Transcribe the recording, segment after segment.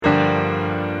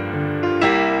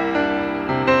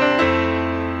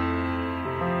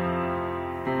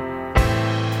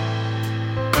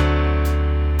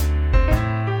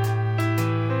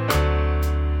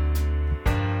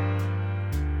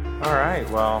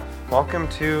Well, welcome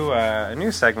to a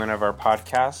new segment of our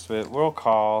podcast that we'll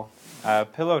call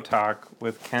Pillow Talk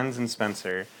with Kenz and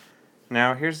Spencer.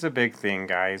 Now, here's the big thing,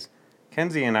 guys.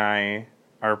 Kenzie and I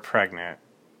are pregnant,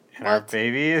 and our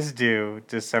baby is due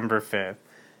December 5th.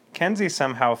 Kenzie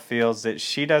somehow feels that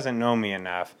she doesn't know me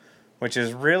enough, which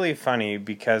is really funny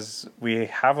because we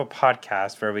have a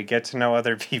podcast where we get to know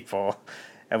other people,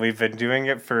 and we've been doing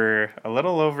it for a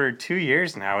little over 2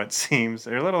 years now, it seems,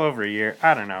 or a little over a year.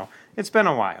 I don't know. It's been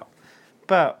a while.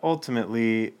 But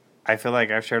ultimately, I feel like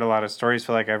I've shared a lot of stories,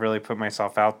 feel like I've really put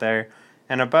myself out there.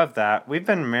 And above that, we've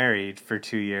been married for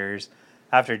 2 years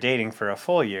after dating for a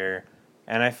full year.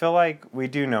 And I feel like we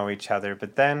do know each other.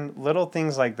 But then little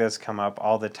things like this come up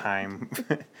all the time.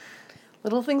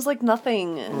 Little things like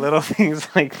nothing. Little things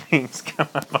like things come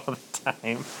up all the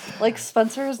time. Like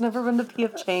Spencer has never been to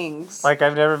P.F. Chang's. Like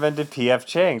I've never been to P.F.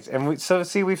 Chang's. And we've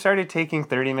started taking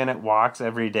 30-minute walks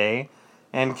every day.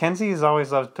 And Kenzie's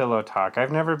always loved Pillow Talk.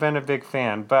 I've never been a big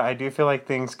fan, but I do feel like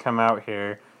things come out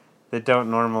here that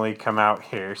don't normally come out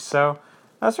here. So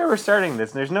that's where we're starting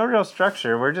this. There's no real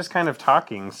structure. We're just kind of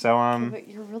talking. So But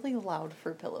you're really loud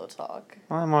for Pillow Talk.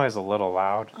 Well, I'm always a little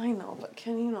loud. I know, but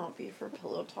can you not be for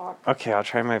Pillow Talk? Okay, I'll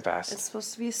try my best. It's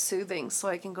supposed to be soothing so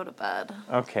I can go to bed.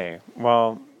 Okay.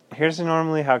 Well, here's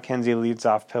normally how Kenzie leads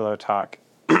off Pillow Talk.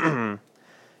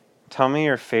 Tell me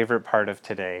your favorite part of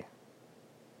today.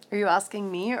 Are you asking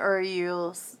me, or are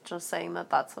you just saying that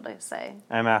that's what I say?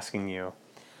 I'm asking you.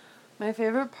 My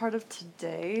favorite part of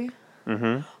today?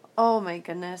 Mm-hmm. Oh my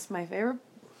goodness, my favorite...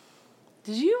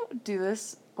 Did you do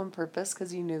this on purpose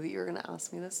because you knew that you were going to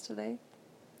ask me this today?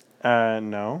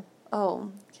 No.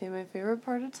 Oh, okay, my favorite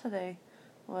part of today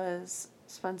was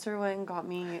Spencer went and got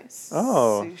me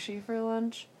sushi for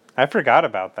lunch. I forgot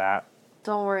about that.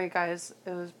 Don't worry, guys.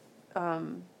 It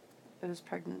was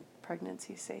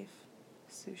pregnancy safe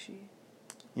sushi.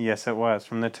 Yes, it was.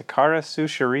 From the Takara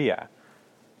Sushiria.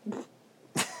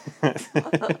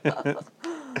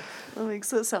 That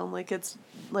makes it sound like it's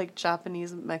like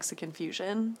Japanese Mexican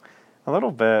fusion. A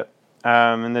little bit.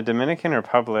 In the Dominican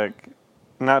Republic,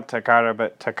 not Takara,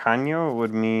 but tacaño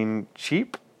would mean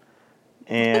cheap.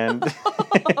 And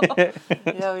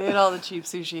yeah, we ate all the cheap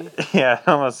sushi. Yeah, it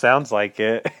almost sounds like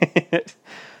it.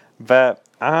 But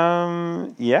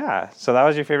yeah. So that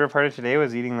was your favorite part of today,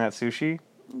 was eating that sushi?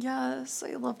 Yes,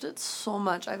 I loved it so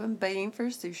much. I've been begging for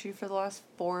sushi for the last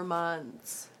 4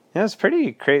 months. Yeah, it's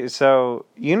pretty crazy. So,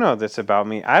 you know this about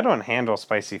me. I don't handle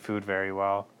spicy food very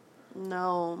well.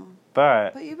 No.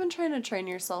 But you've been trying to train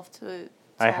yourself to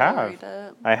I tolerate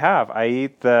have. it. I have. I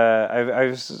eat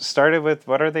I've started with,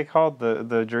 what are they called? The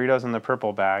Doritos in the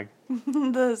purple bag.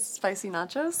 The spicy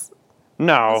nachos?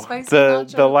 No,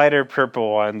 the lighter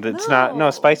purple one. That's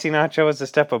not spicy nacho is a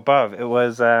step above. It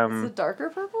was Is it darker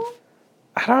purple?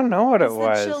 I don't know what it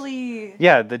was. The chili.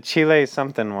 Yeah, the Chile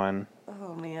something one.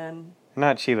 Oh man.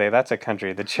 Not Chile, that's a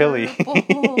country. The Chile.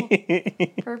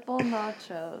 Purple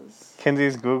nachos.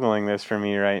 Kenzie's Googling this for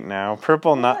me right now.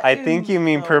 I think you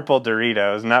mean purple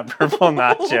Doritos, not purple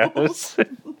nachos.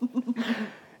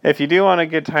 If you do want a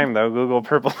good time, though, Google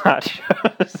purple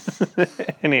nachos.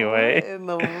 Anyway. What in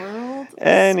the world?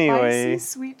 Anyway. Spicy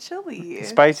sweet chili.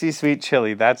 Spicy sweet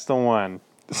chili, that's the one.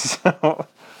 So.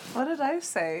 What did I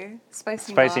say?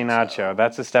 Spicy nacho.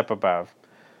 That's a step above.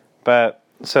 But,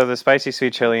 so the spicy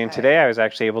sweet chili, and today I was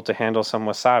actually able to handle some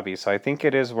wasabi, so I think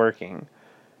it is working.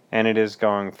 And it is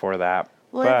going for that.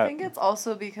 Well, I think it's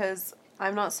also because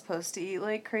I'm not supposed to eat,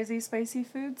 like, crazy spicy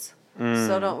foods.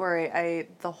 So don't worry, I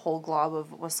ate the whole glob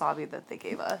of wasabi that they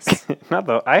gave us.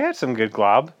 I had some good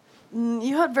glob.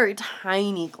 You had very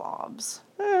tiny globs.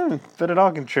 But it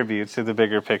all contributes to the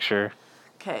bigger picture.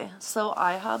 Okay, so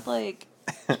I had, like...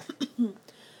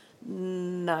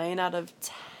 9 out of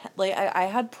 10. Like, I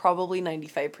had probably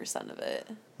 95% of it.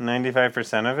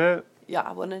 95% of it?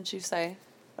 Yeah, what did you say?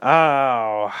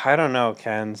 Oh, I don't know,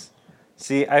 Kenz.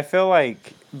 See, I feel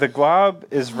like the glob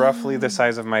is roughly the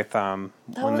size of my thumb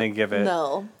they give it.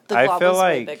 No, the glob was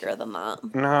way bigger than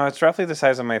that. No, it's roughly the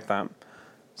size of my thumb.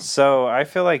 So I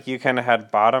feel like you kind of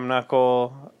had bottom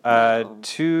knuckle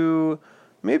to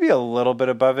maybe a little bit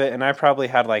above it, and I probably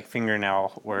had like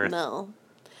fingernail worth.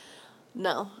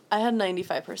 No, I had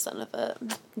 95% of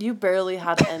it. You barely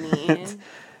had any.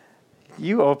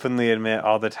 You openly admit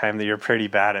all the time that you're pretty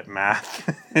bad at math.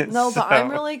 No, but I'm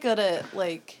really good at,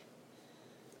 like,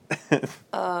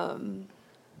 man,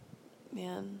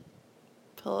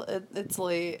 it's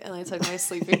late, and I took my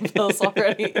sleeping pills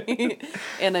already,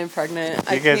 and I'm pregnant.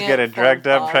 You guys get a drugged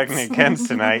up pregnant Kenz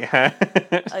tonight, huh?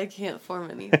 I can't form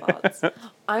any thoughts.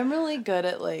 I'm really good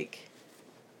at, like,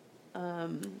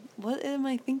 what am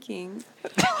I thinking?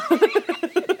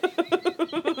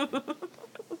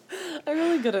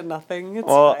 good at nothing. It's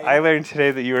Well, fine. I learned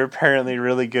today that you were apparently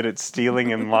really good at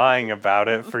stealing and lying about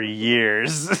it for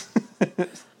years.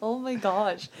 Oh my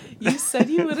gosh. You said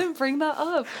you wouldn't bring that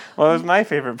up. Well, it was my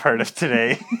favorite part of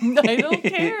today. I don't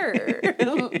care.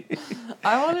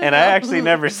 I want to And I actually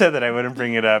never said that I wouldn't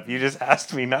bring it up. You just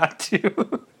asked me not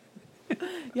to.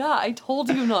 Yeah, I told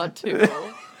you not to.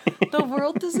 The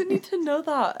world doesn't need to know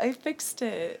that. I fixed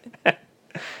it.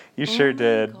 You sure my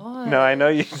did. No, I know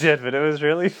you did, but it was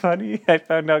really funny. I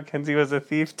found out Kenzie was a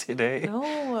thief today.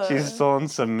 No. She's stolen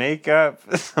some makeup,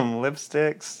 some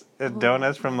lipsticks,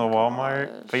 donuts from the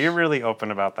Walmart. gosh. But you're really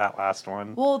open about that last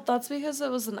one. Well, that's because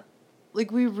it was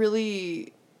we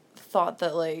really thought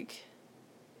that,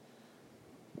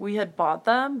 we had bought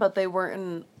them, but they weren't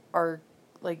in our,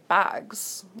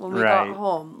 bags when we Right. got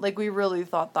home. We really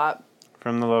thought that.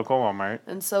 From the local Walmart.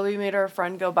 And so we made our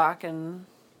friend go back and...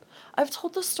 I've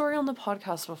told this story on the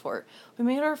podcast before. We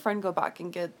made our friend go back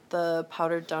and get the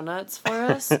powdered donuts for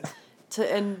us.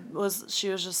 She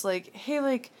was just like,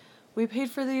 hey, we paid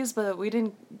for these, but we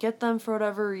didn't get them for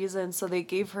whatever reason, so they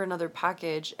gave her another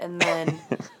package. And then,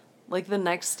 the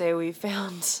next day we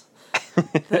found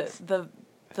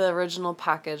the original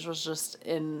package was just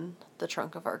in the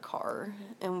trunk of our car.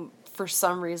 And for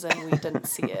some reason, we didn't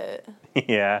see it.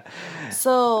 Yeah.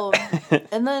 So,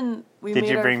 and then we Did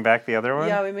made you bring back the other one?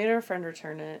 Yeah, we made our friend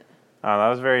return it. Oh, that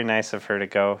was very nice of her to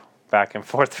go back and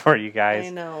forth for you guys. I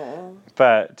know.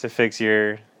 But to fix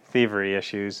your thievery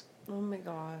issues. Oh my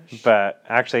gosh. But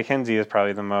actually, Kenzie is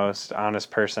probably the most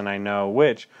honest person I know,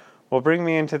 which will bring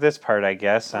me into this part, I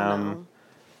guess. No.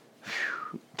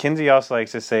 Kenzie also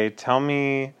likes to say, tell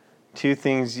me 2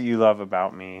 things you love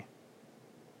about me.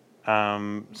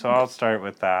 So I'll start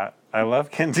with that. I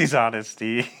love Kenzie's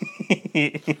honesty.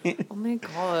 Oh my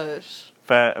gosh.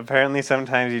 But apparently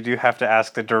sometimes you do have to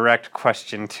ask the direct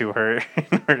question to her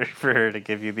in order for her to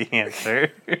give you the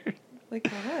answer. What?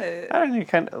 I don't know,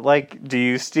 kind of do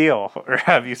you steal or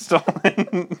have you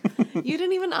stolen? You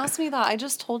didn't even ask me that. I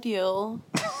just told you.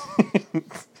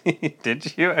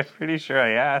 Did you? I'm pretty sure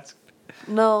I asked.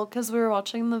 No, because we were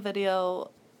watching the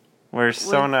video. Where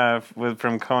Sona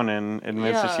from Conan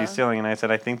admits that Yeah. she's stealing, and I said,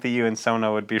 I think that you and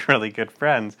Sona would be really good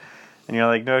friends. And you're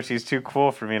like, no, she's too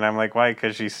cool for me. And I'm like, why?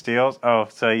 Because she steals? Oh,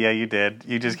 so yeah, you did.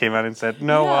 You just came out and said,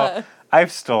 no, Yeah. well,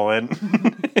 I've stolen.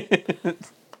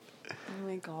 Oh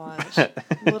my gosh.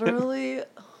 Literally,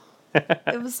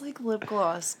 it was like lip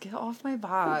gloss. Get off my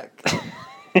back.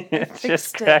 It just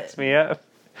fixed cracks it. me up.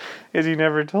 Because you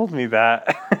never told me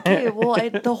that. Okay, well,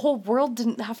 the whole world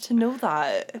didn't have to know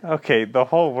that. Okay, the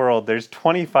whole world. There's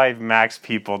 25 max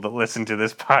people that listen to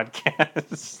this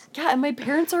podcast. Yeah, and my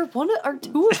parents are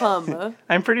 2 of them.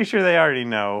 I'm pretty sure they already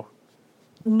know.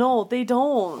 No, they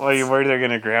don't. Well, you worried they're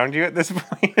going to ground you at this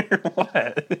point, or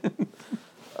what?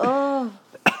 Ugh.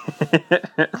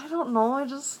 I don't know.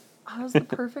 I was the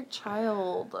perfect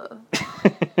child.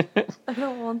 I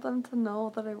don't want them to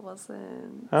know that I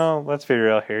wasn't. Oh, let's be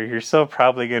real here. You're still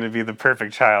probably going to be the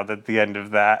perfect child at the end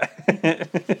of that.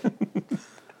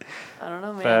 I don't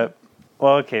know, man. But,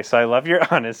 well, okay, so I love your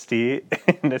honesty.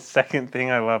 And the second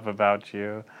thing I love about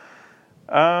you,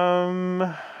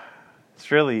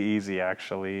 it's really easy,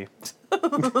 actually. You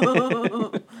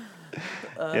know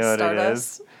what it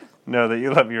is? No, that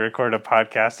you let me record a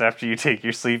podcast after you take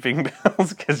your sleeping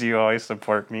pills because you always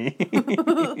support me.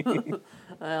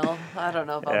 Well, I don't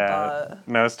know about that.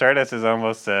 No, Stardust is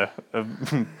almost a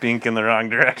bink in the wrong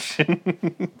direction.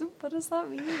 What does that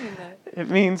mean? It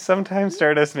means sometimes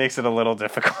Stardust makes it a little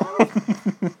difficult.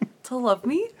 To love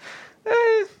me?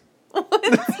 Eh,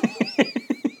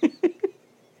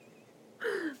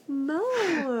 No.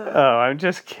 oh, I'm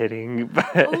just kidding. But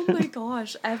Oh my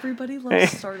gosh, everybody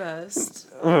loves Stardust.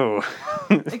 ooh.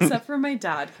 Except for my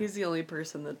dad. He's the only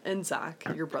person and Zach,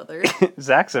 your brother.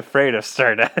 Zach's afraid of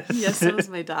Stardust. Yes, so is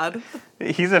my dad.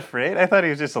 He's afraid? I thought he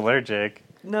was just allergic.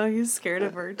 No, he's scared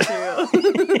of her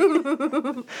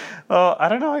too. Well, I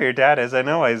don't know why your dad is. I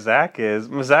know why Zach is.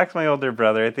 Zach's my older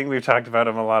brother. I think we've talked about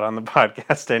him a lot on the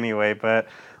podcast anyway, but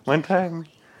one time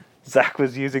Zach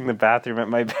was using the bathroom at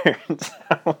my parents'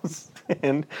 house,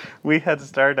 and we had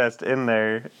Stardust in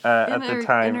there at the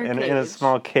time in a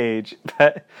small cage.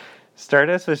 But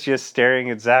Stardust was just staring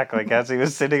at Zach as he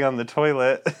was sitting on the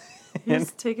toilet.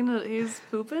 He's he's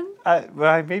pooping?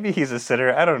 Well, maybe he's a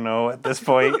sitter. I don't know at this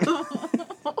point.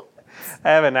 I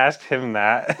haven't asked him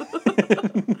that.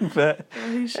 But Well,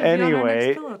 he should anyway, be on our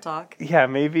next Pillow Talk. yeah,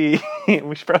 maybe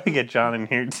we should probably get John in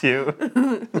here too.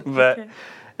 But Okay.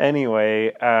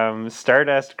 Anyway,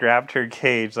 Stardust grabbed her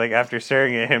cage, like, after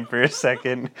staring at him for a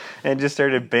second, and just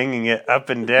started banging it up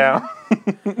and down.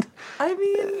 I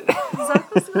mean,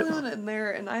 Zach was the only one in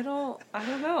there, and I don't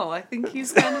know. I think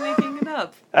he's kind of making it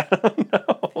up. I don't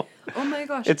know. Oh my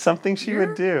gosh. It's something she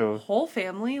would do. Whole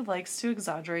family likes to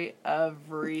exaggerate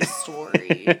every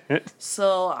story.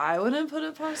 So I wouldn't put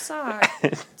it past Zach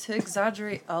to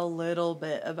exaggerate a little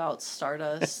bit about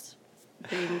Stardust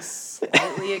being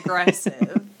slightly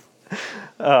aggressive.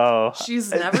 Oh.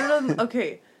 She's never done...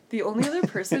 Okay, the only other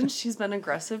person she's been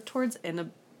aggressive towards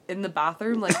in the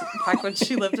bathroom, like back when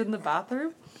she lived in the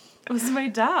bathroom, was my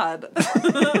dad.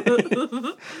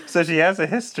 So she has a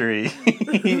history.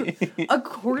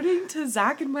 According to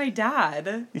Zach and my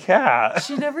dad. Yeah.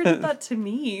 She never did that to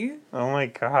me. Oh my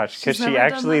gosh, because She's she never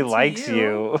done actually that to likes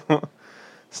you. you.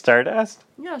 Stardust?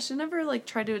 Yeah, she never, like,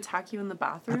 tried to attack you in the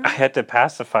bathroom. I had to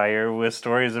pacify her with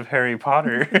stories of Harry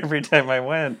Potter every time I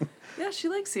went. Yeah, she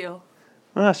likes you.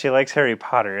 Well, she likes Harry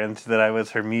Potter, and that I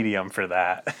was her medium for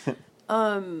that.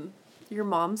 Your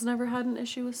mom's never had an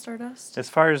issue with Stardust? As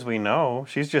far as we know,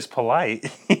 she's just polite.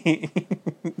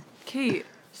 Kate,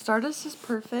 Stardust is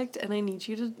perfect, and I need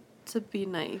you to be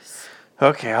nice.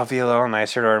 Okay, I'll be a little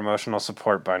nicer to our emotional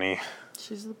support bunny.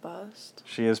 She's the best.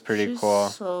 She is pretty She's cool.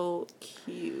 So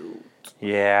cute.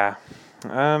 Yeah.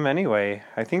 Anyway,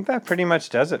 I think that pretty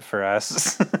much does it for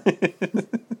us.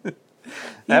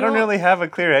 I don't really have a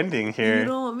clear ending here. You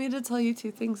don't want me to tell you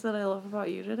 2 things that I love about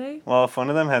you today? Well, if one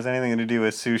of them has anything to do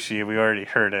with sushi, we already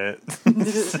heard it.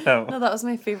 So. No, that was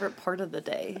my favorite part of the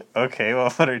day. Okay,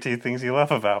 well, what are 2 things you love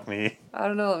about me? I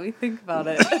don't know. Let me think about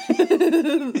it.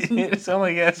 It's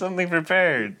only got something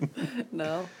prepared.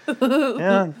 No.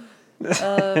 Yeah.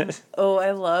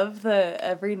 I love that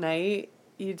every night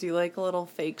you do like a little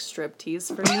fake striptease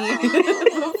for me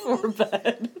before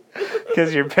bed.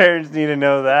 Because your parents need to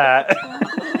know that.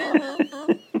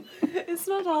 It's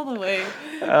not all the way.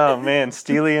 Oh man,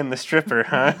 Steely and the stripper,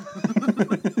 huh?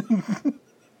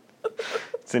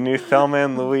 It's a new Thelma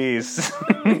and Louise.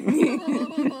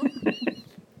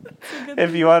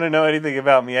 If you want to know anything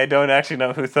about me, I don't actually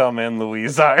know who Thelma and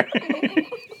Louise are.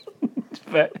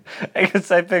 But I guess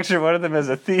I picture one of them as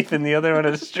a thief and the other one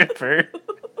as a stripper.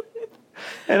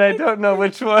 And I don't know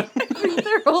which one. I think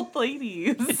they're old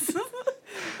ladies.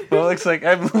 Well, it looks like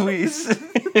I'm Louise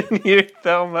and you're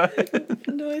Thelma.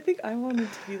 No, I think I wanted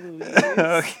to be Louise.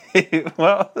 Okay,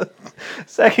 well,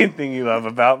 second thing you love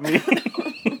about me.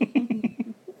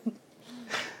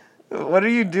 What are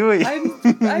you doing? I'm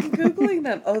Googling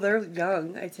them. Oh, they're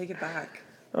young. I take it back.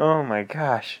 Oh my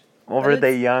gosh. Well, were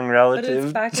they young relatives? But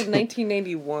it's back in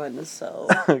 1991, so...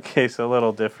 Okay, so a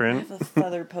little different. I have a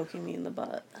feather poking me in the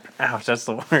butt. Ouch, that's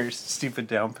the worst. Stupid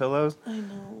down pillows. I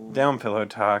know. Down pillow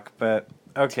talk, but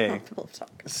okay. Down pillow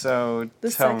talk. So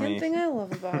The tell second me. thing I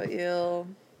love about you...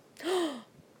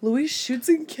 Louis shoots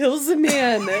and kills a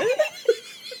man.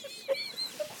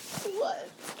 What?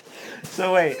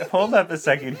 So wait, hold up a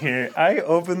second here. I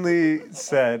openly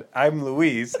said I'm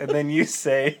Louise, and then you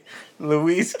say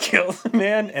Louise kills a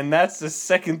man, and that's the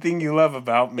second thing you love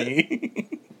about me.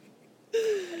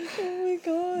 Oh my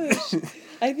gosh.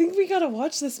 I think we gotta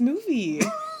watch this movie.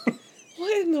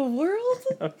 What in the world?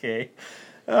 Okay.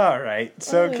 All right.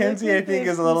 So Oh, Kenzie, I think,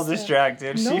 is a little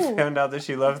distracted. She No. found out that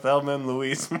she loved Thelma and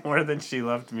Louise more than she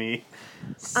loved me.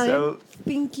 So, I'm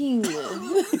thinking.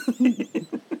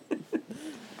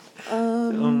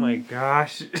 oh my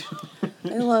gosh.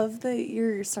 I love that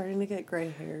you're starting to get gray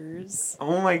hairs.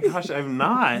 Oh my gosh, I'm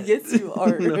not. Yes, you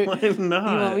are. No, I'm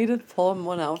not. You want me to pull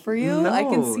one out for you? I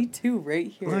can No. see 2 right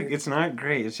here. Look, it's not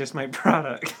gray. It's just my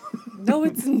product. No,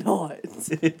 it's not.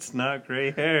 It's not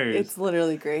gray hairs. It's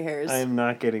literally gray hairs. I'm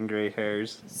not getting gray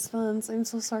hairs. Spence, I'm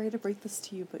so sorry to break this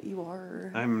to you, but you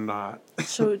are. I'm not.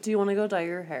 So, do you want to go dye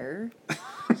your hair?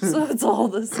 So it's all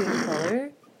the same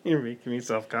color? You're making me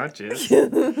self-conscious.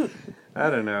 I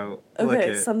don't know. Look Okay,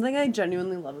 at something I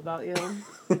genuinely love about you.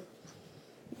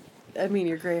 I mean,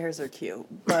 your gray hairs are cute,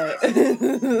 but I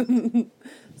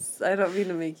don't mean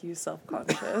to make you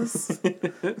self-conscious.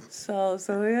 So,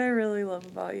 something I really love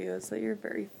about you is that you're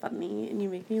very funny and you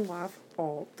make me laugh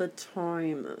all the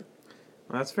time. Well,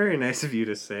 that's very nice of you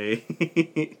to say.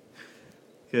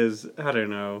 Because, I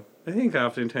don't know. I think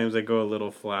oftentimes I go a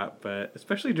little flat, but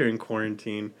especially during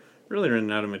quarantine, really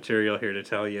running out of material here to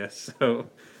tell you, so...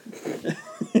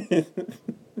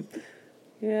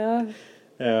 Yeah.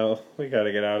 Oh, we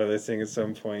gotta get out of this thing at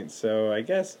some point, so I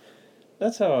guess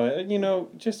that's how,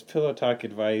 just pillow talk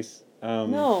advice.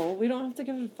 No, we don't have to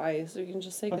give advice. We can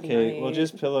just say goodnight. Okay, well,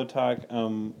 just pillow talk,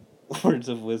 words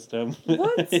of wisdom.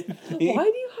 What? Why do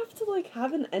you have to,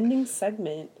 have an ending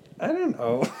segment? I don't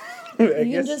know. You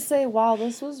can just say, wow,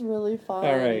 this was really fun.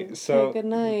 All right, so... Okay, good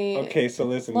night. Okay, so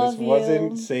listen, Love this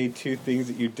wasn't you. say 2 things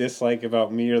that you dislike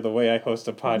about me or the way I host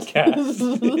a podcast.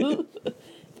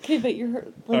 Okay, but you're...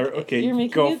 Like, okay, you're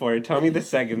making go it... for it. Tell me the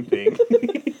second thing.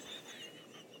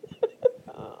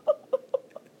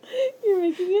 You're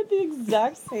making it the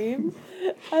exact same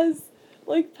as,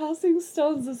 like, Passing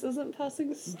Stones. This isn't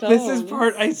Passing Stones. This is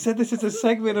part... I said this is a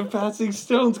segment of Passing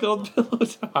Stones called Pillow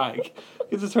Talk.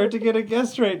 Because it's hard to get a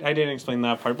guest right... I didn't explain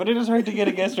that part, but it is hard to get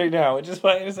a guest right now, which is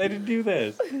why I decided to do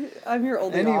this. I'm your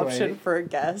only option for a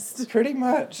guest. Pretty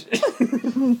much.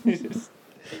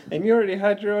 And you already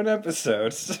had your own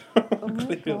episode, so Oh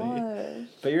my clearly. gosh.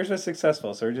 But yours was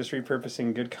successful, so we're just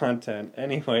repurposing good content.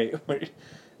 Anyway,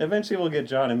 eventually we'll get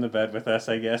John in the bed with us,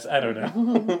 I guess. I don't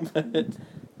know. But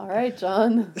All right,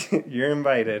 John. you're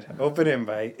invited. Open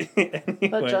invite. Anyway.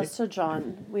 But just to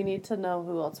John. We need to know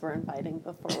who else we're inviting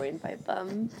before we invite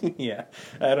them. Yeah,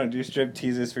 I don't do strip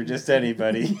teases for just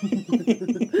anybody.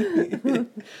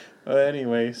 Well,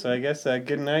 anyway, so I guess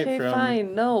good night Okay, from...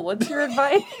 fine. No, what's your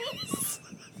advice?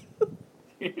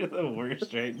 You're the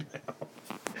worst right now.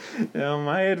 No,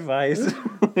 my advice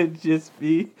would just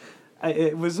be...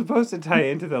 it was supposed to tie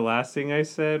into the last thing I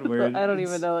said, where... I don't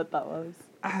even know what that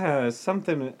was.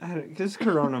 Something... Just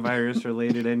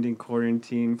coronavirus-related, ending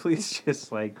quarantine. Please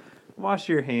just, like, wash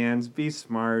your hands, be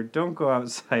smart, don't go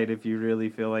outside if you really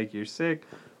feel like you're sick,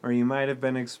 or you might have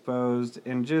been exposed,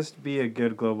 and just be a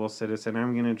good global citizen.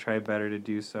 I'm going to try better to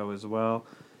do so as well.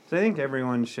 So I think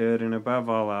everyone should, and above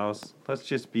all else, let's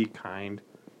just be kind.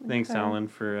 Thanks, Okay. Ellen,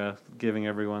 for giving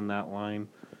everyone that line.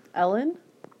 Ellen?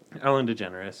 Ellen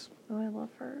DeGeneres. Oh, I love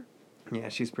her. Yeah,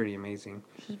 she's pretty amazing.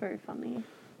 She's very funny.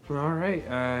 All right,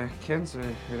 Ken's,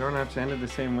 we don't have to end it the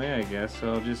same way, I guess,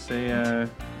 so I'll just say,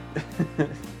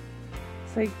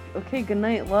 It's like, okay, good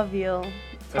night, love you.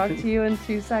 Talk to you in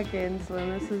 2 seconds when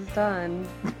this is done.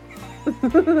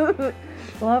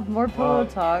 We'll have more pillow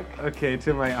talk. Okay,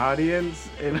 to my audience,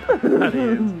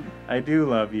 I do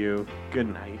love you. Good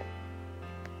night.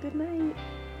 Good night.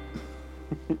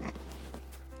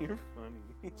 You're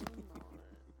funny.